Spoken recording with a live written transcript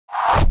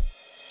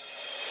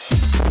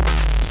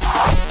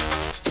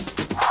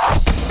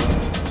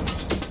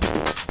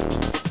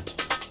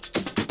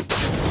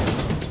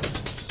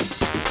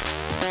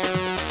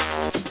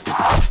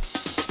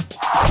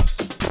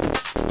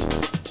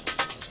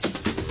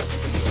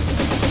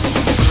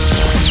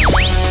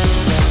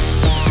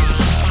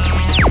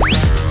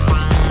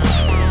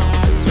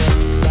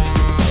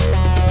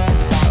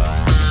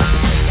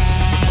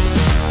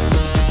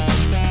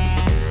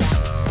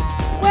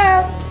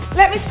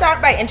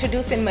by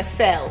introducing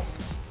myself.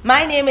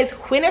 My name is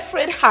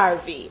Winifred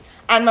Harvey,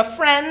 and my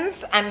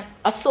friends and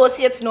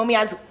associates know me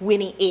as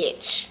Winnie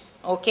H.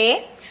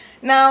 Okay?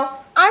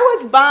 Now, I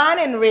was born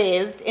and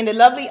raised in the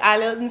lovely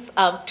islands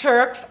of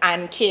Turks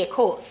and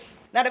Caicos.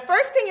 Now, the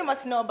first thing you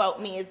must know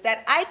about me is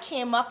that I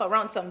came up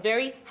around some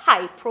very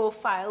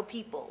high-profile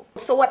people.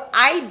 So what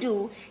I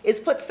do is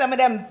put some of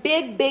them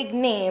big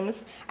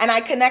names and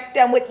I connect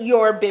them with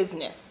your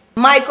business.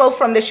 Michael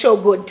from the show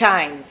Good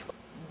Times,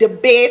 the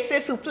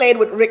bassist who played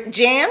with Rick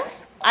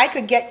James. I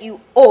could get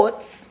you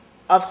Oats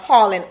of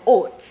Hall &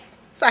 Oats.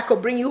 So I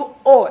could bring you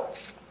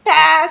Oats.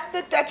 Pass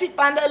the touch it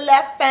on the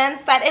left hand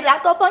side. And I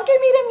go and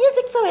give me the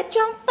music so it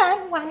jump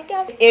and wanna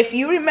go. If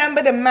you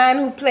remember the man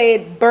who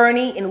played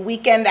Bernie in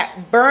Weekend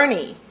at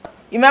Bernie,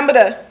 you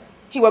remember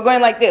he was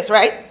going like this,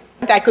 right?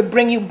 I could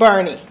bring you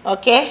Bernie,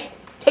 okay?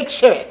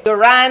 Picture it.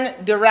 Duran,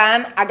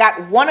 I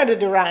got one of the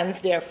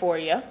Durans there for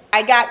you.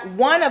 I got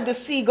one of the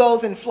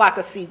seagulls in Flock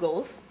of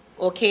Seagulls,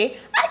 okay?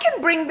 I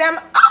can bring them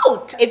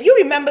out. If you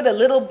remember the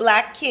little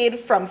black kid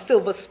from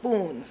Silver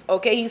Spoons,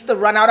 okay? He used to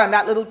run out on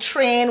that little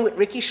train with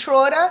Ricky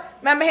Schroeder.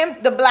 Remember him?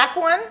 The black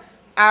one?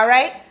 All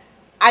right?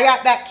 I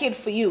got that kid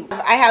for you.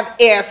 I have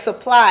Air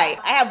Supply.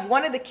 I have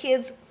one of the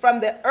kids from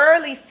the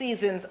early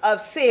seasons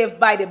of Saved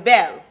by the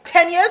Bell.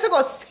 10 years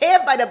ago,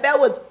 Saved by the Bell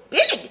was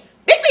big.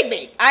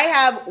 I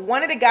have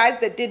one of the guys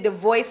that did the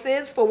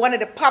voices for one of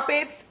the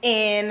puppets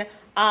in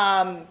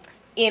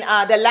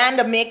the Land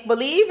of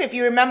Make-Believe, if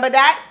you remember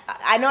that.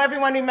 I know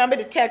everyone remember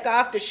the Take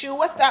Off the Shoe.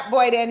 What's that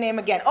boy their name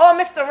again? Oh,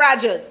 Mr.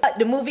 Rogers.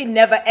 The movie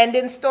Never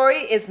Ending Story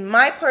is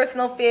my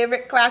personal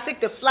favorite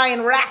classic, The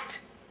Flying Rat.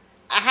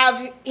 I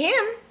have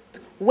him,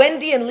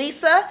 Wendy and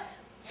Lisa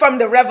from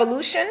The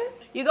Revolution.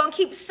 You're going to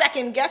keep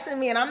second guessing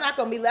me and I'm not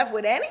going to be left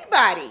with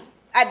anybody.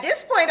 At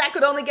this point, I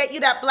could only get you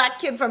that black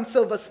kid from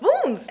Silver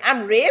Spoons.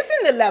 I'm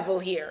raising the level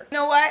here. You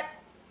know what?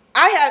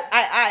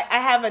 I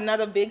have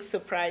another big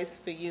surprise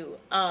for you.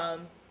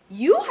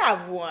 You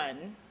have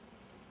won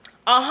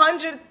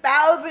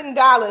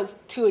 $100,000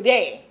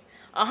 today.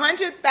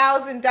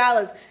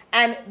 $100,000.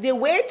 And the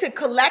way to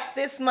collect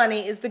this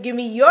money is to give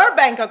me your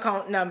bank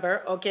account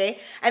number, okay?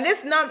 And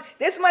this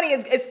money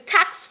is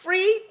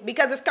tax-free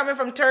because it's coming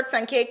from Turks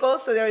and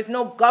Caicos, so there is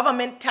no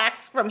government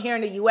tax from here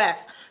in the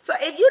U.S. So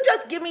if you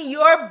just give me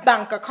your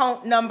bank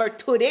account number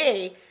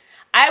today,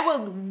 I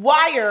will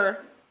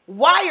wire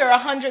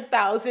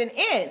 $100,000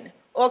 in,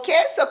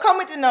 okay? So come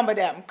with the number,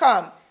 them.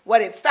 Come.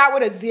 What it start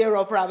with a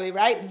 0 probably,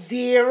 right?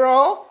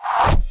 0